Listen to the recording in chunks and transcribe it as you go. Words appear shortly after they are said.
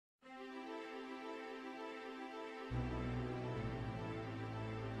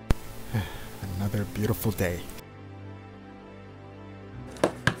another beautiful day.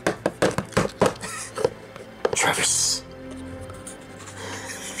 Travis.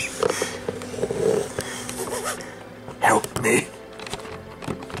 Help me.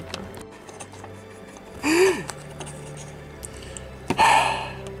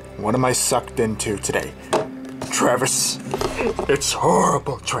 What am I sucked into today? Travis. It's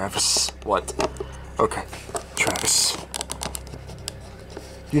horrible, Travis. What? Okay, Travis.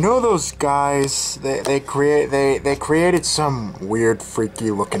 You know those guys? They created some weird, freaky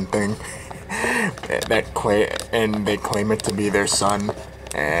looking thing they claim it to be their son,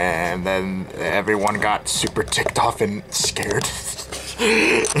 and then everyone got super ticked off and scared.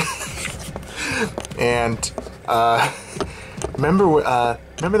 And remember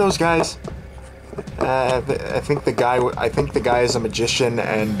those guys? I think the guy is a magician,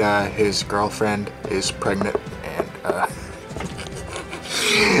 and his girlfriend is pregnant, and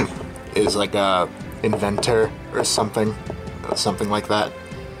is like a inventor or something like that.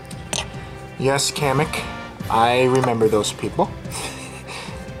 Yes, Kamek, I remember those people.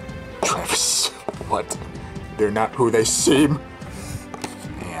 Travis, what? They're not who they seem.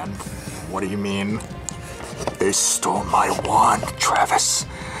 And what do you mean? They stole my wand, Travis.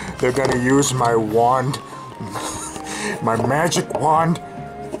 They're gonna use my wand, my magic wand,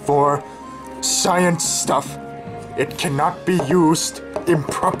 for science stuff. It cannot be used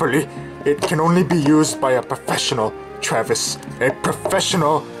improperly. It can only be used by a professional, Travis. A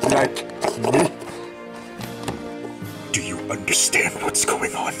professional like me. Do you understand what's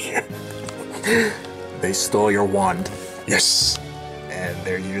going on here? They stole your wand. Yes. And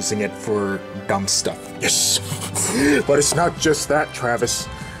they're using it for dumb stuff. Yes. But it's not just that, Travis.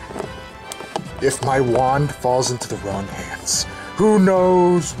 If my wand falls into the wrong hands, who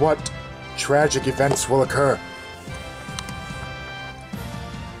knows what tragic events will occur?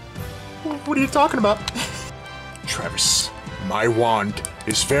 What are you talking about? Travis, my wand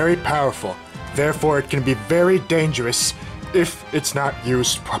is very powerful. Therefore, it can be very dangerous if it's not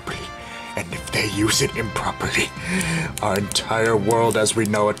used properly. And if they use it improperly, our entire world as we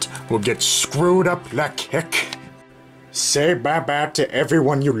know it will get screwed up like heck. Say bye-bye to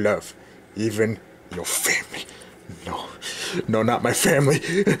everyone you love, even your family. No, not my family.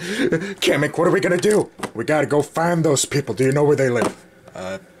 Kamek, what are we gonna do? We gotta go find those people. Do you know where they live?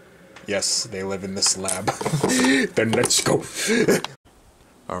 Yes, they live in this lab. Then let's go.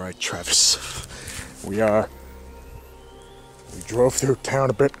 Alright, Travis. We drove through town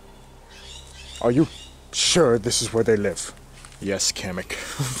a bit. Are you sure this is where they live? Yes, Kamek.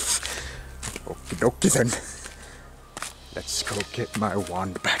 Okie dokie then. Let's go get my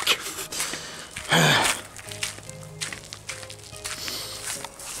wand back.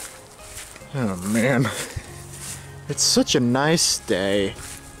 Oh man. It's such a nice day.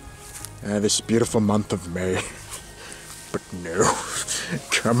 This beautiful month of May. But no.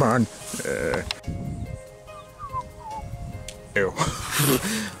 Come on. Ew.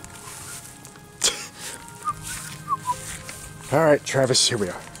 Alright, Travis, here we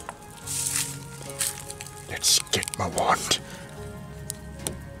are. Let's get my wand.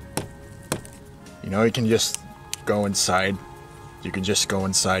 You know, you can just go inside. You can just go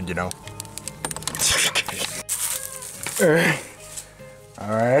inside, you know.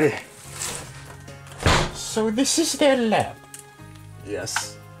 Alrighty. So this is their lab?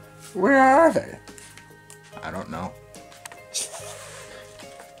 Yes. Where are they? I don't know.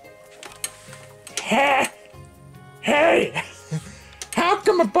 Hey! How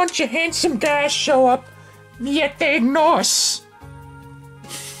come a bunch of handsome guys show up, yet they ignore us?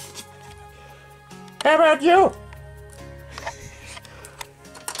 How about you?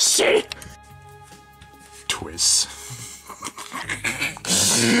 See? Twiz.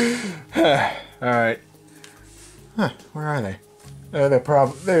 Alright. Huh, where are they? They're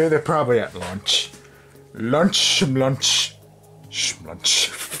probably at lunch. Lunch. I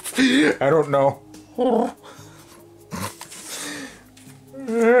don't know. What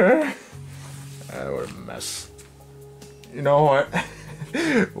a mess. You know what?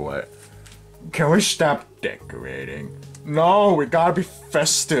 What? Can we stop decorating? No, we gotta be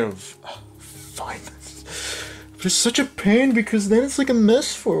festive. Fine. It's such a pain because then it's like a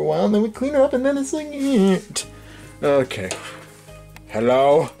mess for a while and then we clean it up and then it's like... Okay.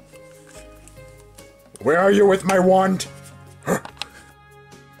 Hello? Where are you with my wand?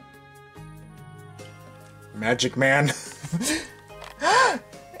 Magic man?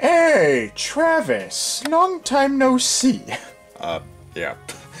 Hey, Travis. Long time no see. Yeah.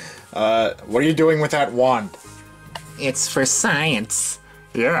 What are you doing with that wand? It's for science.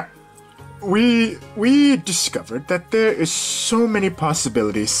 Yeah. We discovered that there is so many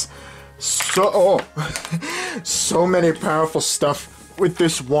possibilities So many powerful stuff with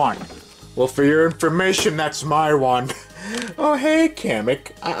this wand. Well, for your information, that's my wand. Oh, hey,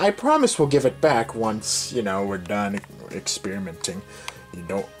 Kamek. I promise we'll give it back once, you know, we're done experimenting. You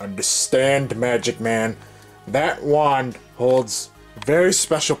don't understand, Magic Man. That wand holds very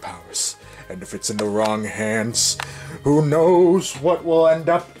special powers. And if it's in the wrong hands, who knows what will end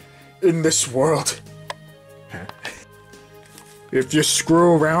up in this world. If you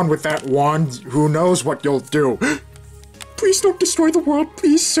screw around with that wand, who knows what you'll do. Please don't destroy the world,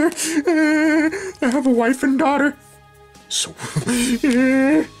 please, sir. I have a wife and daughter. So,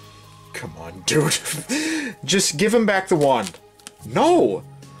 come on, dude. Just give him back the wand. No!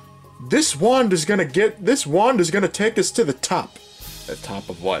 This wand is gonna take us to the top. The top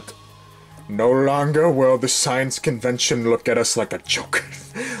of what? No longer will the science convention look at us like a joke.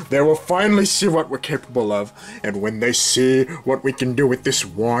 They will finally see what we're capable of, and when they see what we can do with this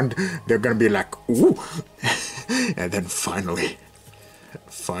wand, they're gonna be like, ooh! And then finally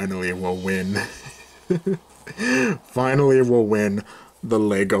we'll win. Finally we'll win the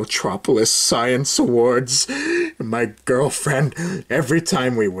Lego Tropolis Science Awards. My girlfriend, every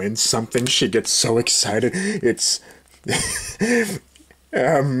time we win something, she gets so excited. It's...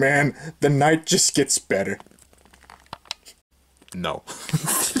 Oh man, the night just gets better. No.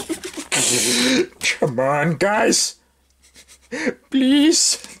 Come on, guys.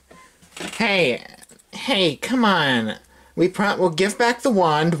 Please. Hey, come on. We'll give back the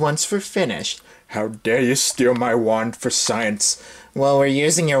wand once we're finished. How dare you steal my wand for science? Well, we're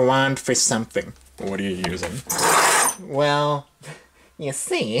using your wand for something. What are you using? Well, you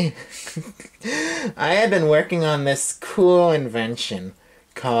see, I had been working on this cool invention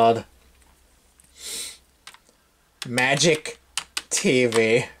called Magic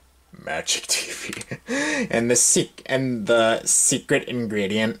TV. Magic TV. And the secret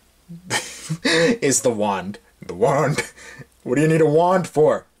ingredient is the wand. The wand? What do you need a wand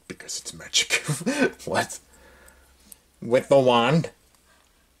for? Because it's magic. What? With the wand,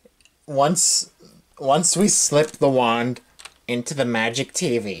 once we slip the wand into the Magic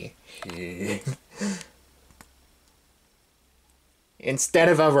TV, instead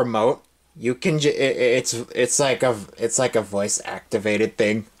of a remote, you can it's like a voice activated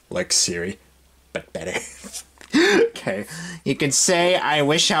thing, like Siri, but better. Okay, you can say, I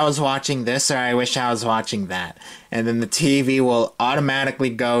wish I was watching this, or I wish I was watching that, and then the TV will automatically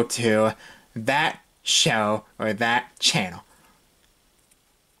go to that show or that channel.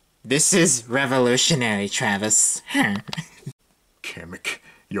 This is revolutionary, Travis. Kamek,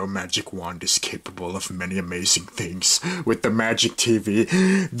 your magic wand is capable of many amazing things. With the Magic TV,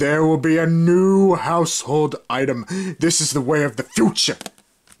 there will be a new household item. This is the way of the future.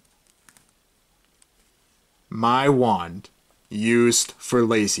 My wand, used for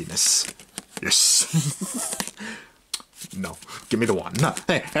laziness. Yes. No, give me the wand. No.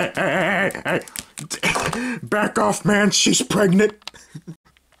 Hey. Back off, man, she's pregnant.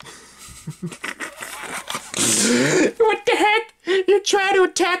 What the heck? You try to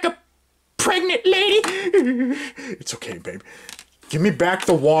attack a pregnant lady? It's okay, babe. Give me back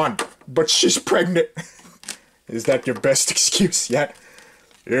the wand, but she's pregnant. Is that your best excuse yet?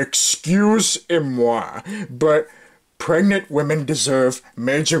 Excuse-moi, but pregnant women deserve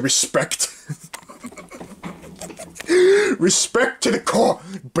major respect. Respect to the core,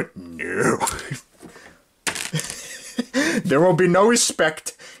 but no. There will be no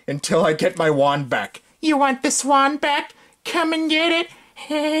respect until I get my wand back. You want this wand back? Come and get it.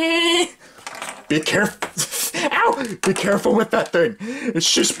 Be careful. Ow! Be careful with that thing.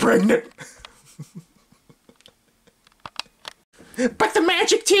 She's pregnant. But the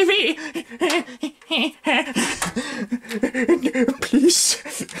Magic TV! Please.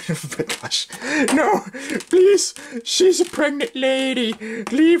 Oh my gosh. No, please. She's a pregnant lady.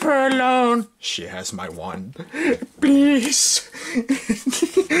 Leave her alone. She has my wand. Please.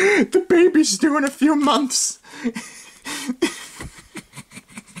 The baby's due in a few months.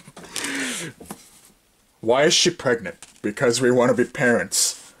 Why is she pregnant? Because we want to be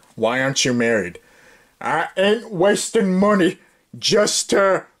parents. Why aren't you married? I ain't wasting money just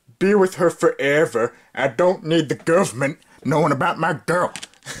to be with her forever. I don't need the government knowing about my girl.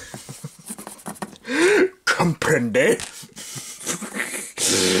 Comprende?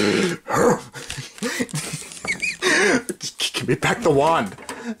 Give me back the wand.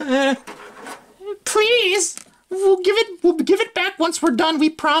 Please. We'll give it back once we're done, we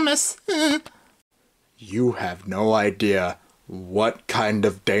promise. You have no idea what kind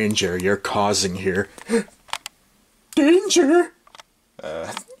of danger you're causing here. Danger?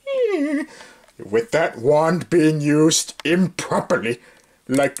 With that wand being used improperly,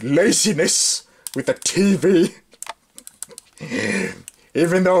 like laziness with a TV.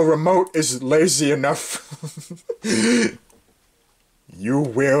 Even though remote is lazy enough, you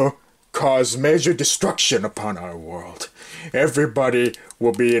will cause major destruction upon our world. Everybody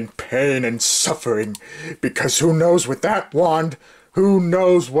will be in pain and suffering, because who knows with that wand, who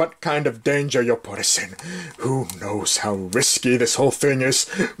knows what kind of danger you'll put us in. Who knows how risky this whole thing is.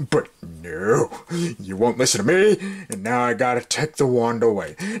 But no, you won't listen to me, and now I gotta take the wand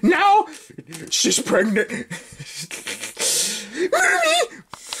away. No! She's pregnant!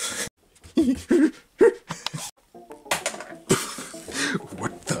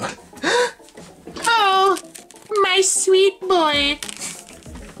 What the? Oh, my sweet boy.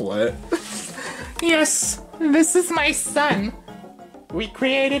 What? Yes, this is my son. We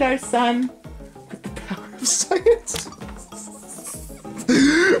created our son. Science?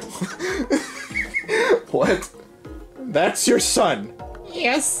 What? That's your son?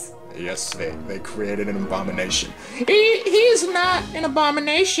 Yes. Yes, they created an abomination. He is not an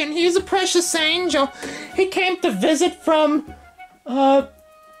abomination. He is a precious angel. He came to visit from,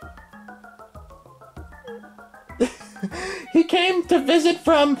 he came to visit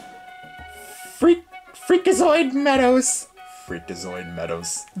from Freakazoid Meadows. Freakazoid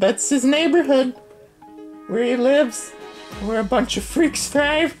Meadows. That's his neighborhood, where he lives, where a bunch of freaks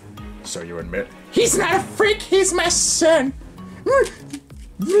thrive. So you admit? He's not a freak, he's my son.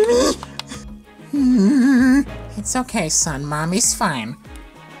 It's okay, son. Mommy's fine.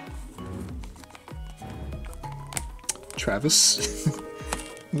 Travis?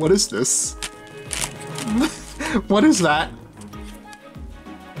 What is this? What is that?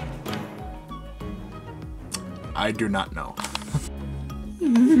 I do not know.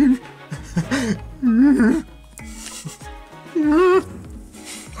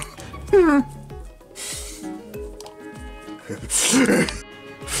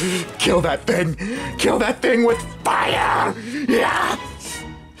 Kill that thing! Kill that thing with fire! Yeah!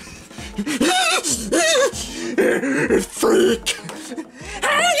 Freak!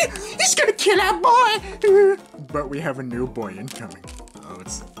 Hey, he's gonna kill our boy! But we have a new boy incoming. Oh,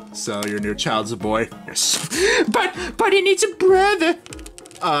 it's... So your new child's a boy? Yes. But he needs a brother.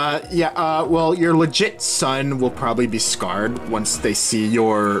 Well, your legit son will probably be scarred once they see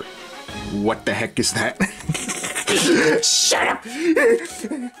your... What the heck is that? Shut up!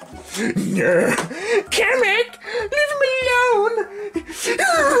 Kamek! Leave him alone!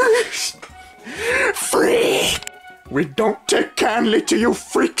 Freak! We don't take kindly to you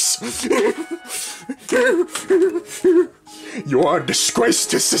freaks! You are a disgrace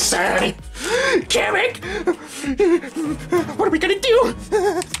to society! Kamek! What are we gonna do?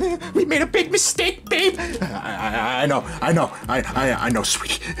 We made a big mistake, babe! I know,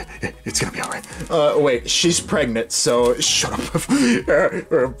 sweetie. It's gonna be alright. Wait, she's pregnant, so shut up.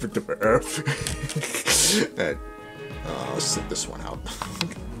 I'll sit this one out.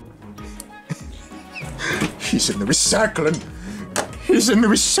 He's in the recycling. He's in the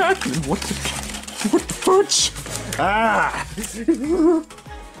recycling. What the fudge? Ah!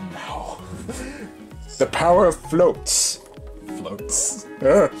 No. The power of floats. Floats.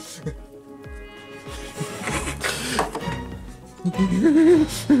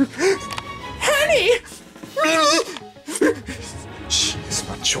 Honey! She is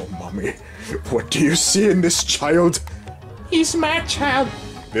not your mommy. What do you see in this child? He's my child.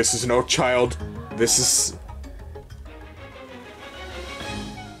 This is no child. This is...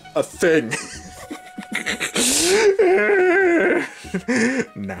 a thing.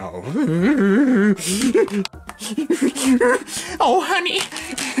 Now. Oh, honey,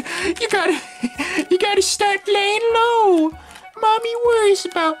 you gotta start laying low. Mommy worries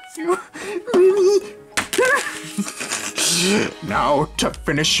about you. Now to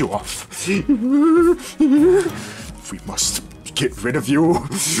finish you off. We must get rid of you.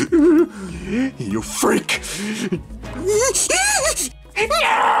 You freak.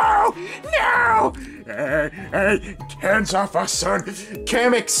 No! No! Hey, hands off our son.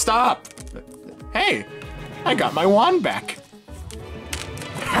 Kamek, stop. Hey, I got my wand back.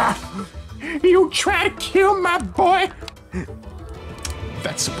 Ha! You try to kill my boy?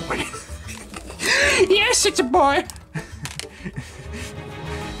 That's a boy. Yes, it's a boy.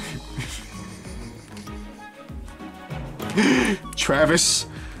 Travis,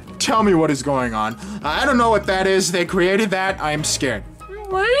 tell me what is going on. I don't know what that is. They created that. I'm scared.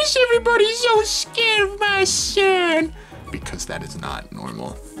 Why is everybody so scared of my son? Because that is not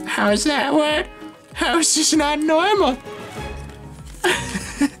normal. How's that work? How is this not normal?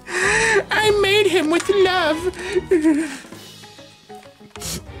 I made him with love.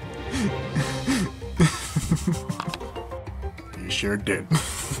 You sure did.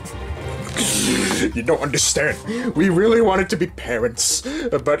 You don't understand. We really wanted to be parents,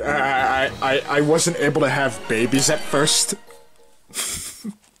 but I wasn't able to have babies at first.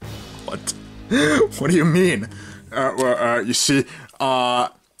 What? What do you mean? You see,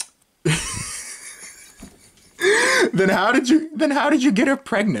 Then how did you get her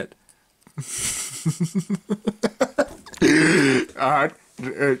pregnant?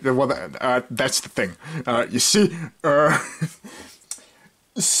 That's the thing. You see,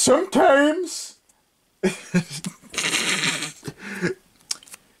 sometimes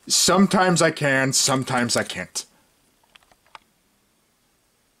I can, sometimes I can't.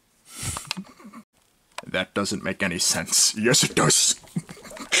 That doesn't make any sense. Yes, it does.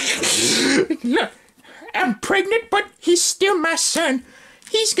 Look, I'm pregnant, but he's still my son.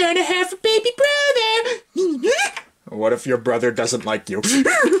 He's gonna have a baby brother. What if your brother doesn't like you?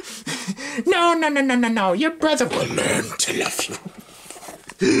 No. Your brother will learn to love you.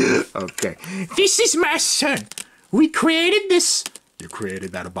 Okay. This is my son. We created this. You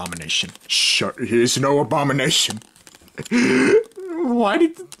created that abomination. Shut. He is no abomination. Why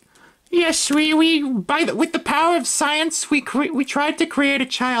did... Yes, with the power of science, we tried to create a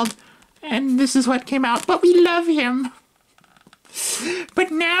child, and this is what came out. But we love him.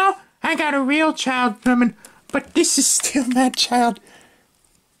 But now I got a real child coming. But this is still that child.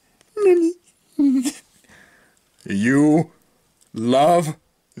 You love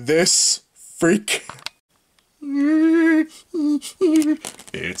this freak?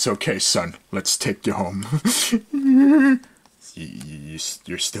 It's okay, son. Let's take you home.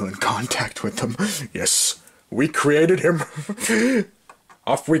 You're still in contact with him. Yes, we created him.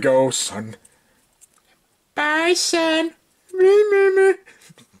 Off we go, son. Bye, son.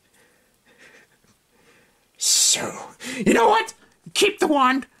 So, you know what? Keep the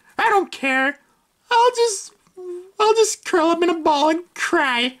wand. I don't care. I'll just curl up in a ball and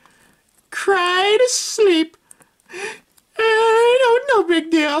cry. Cry to sleep. No big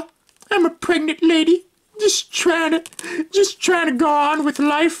deal. I'm a pregnant lady. Just trying to go on with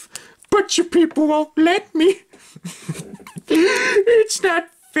life, but you people won't let me. It's not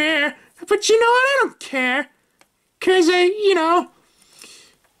fair. But you know what? I don't care. 'Cause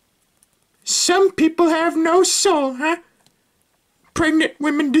some people have no soul, huh? Pregnant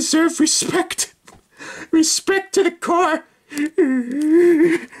women deserve respect. Respect to the core.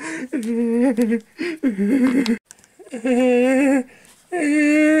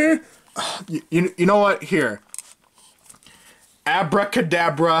 You know what? Here.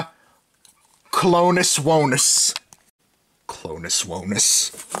 Abracadabra. Clonus wonus. Clonus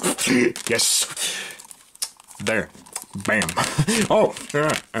wonus. Yes. There. Bam. Oh.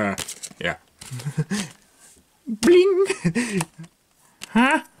 Yeah. Bling.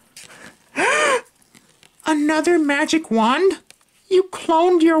 Huh? Another magic wand? You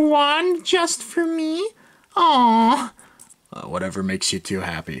cloned your wand just for me? Aww. Whatever makes you too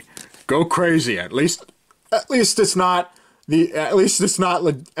happy. Go crazy. At least it's not the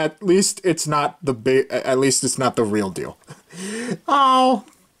real deal. Oh,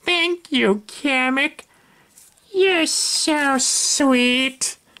 thank you, Kamek. You're so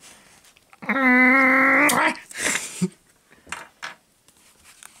sweet. Her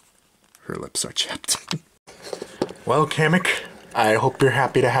lips are chapped. Well, Kamek, I hope you're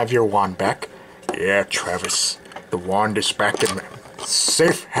happy to have your wand back. Yeah, Travis. The wand is back in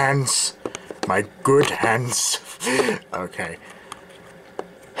safe hands. My good hands. Okay.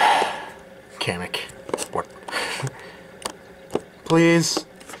 Kamek, what? Please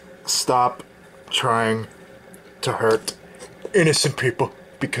stop trying to hurt innocent people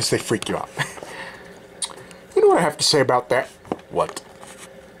because they freak you out. You know what I have to say about that? What?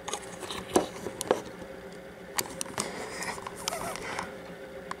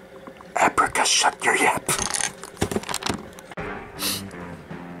 Abraca, shut your yap.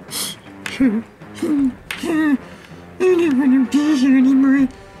 I don't want to be here anymore,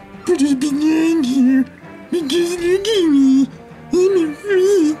 but I've been lying here because look at me. I'm a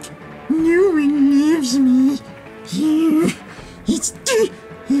freak. No one loves me. It's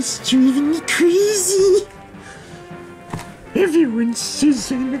driving me crazy. Everyone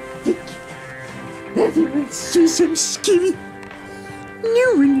says I'm a freak. Everyone says I'm scary.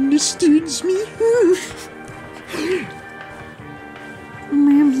 No one understands me.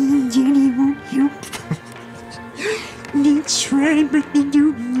 Mommy and Daddy won't help. They try, but they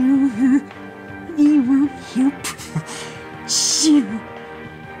don't know. They won't help. So,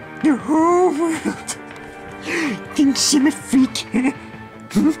 the whole world thinks I'm a freak.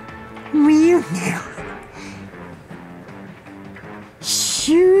 Real now.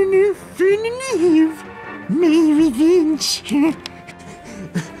 Soon I'll finally have my revenge.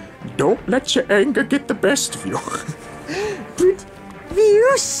 Don't let your anger get the best of you. But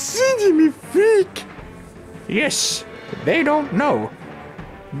you see me, freak. Yes, they don't know.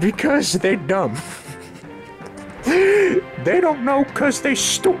 Because they're dumb. They don't know because they're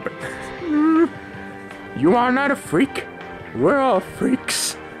stupid. You are not a freak. We're all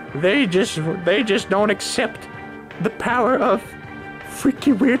freaks. They just don't accept the power of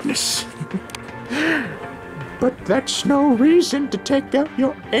freaky weirdness. But that's no reason to take out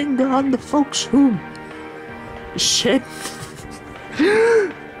your anger on the folks who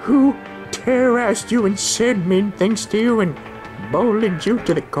terrorized you and said mean things to you and bullied you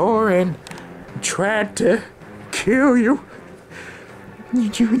to the core and tried to kill you.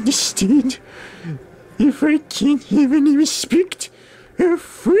 You understand? If I can't have any respect, I'll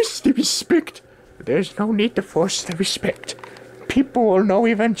force the respect. There's no need to force the respect. People will know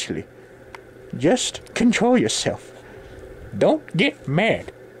eventually. Just control yourself. Don't get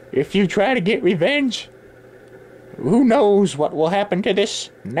mad. If you try to get revenge, who knows what will happen to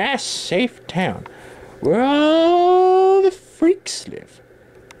this nice, safe town where all the freaks live.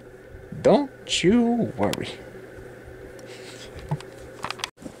 Don't you worry.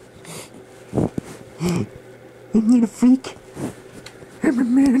 I'm not a freak. I'm a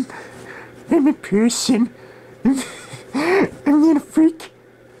man. I'm a person. I'm not a freak.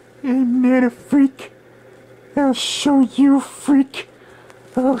 I'm not a freak. I'll show you, freak.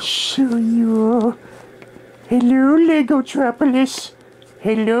 I'll show you all. Hello, Legotropolis.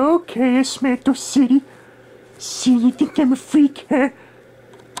 Hello, Chaos Mantle City. So you think I'm a freak, huh?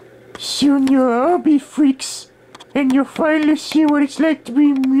 Soon you'll all be freaks. And you'll finally see what it's like to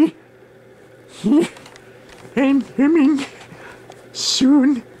be me. I'm coming.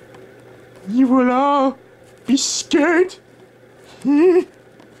 Soon, you will all be scared.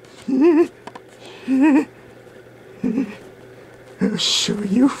 I'll show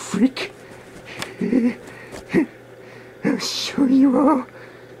you, freak. I'll show you all.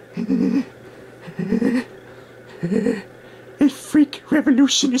 A freak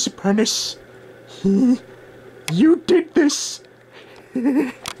revolution is upon us. You did this.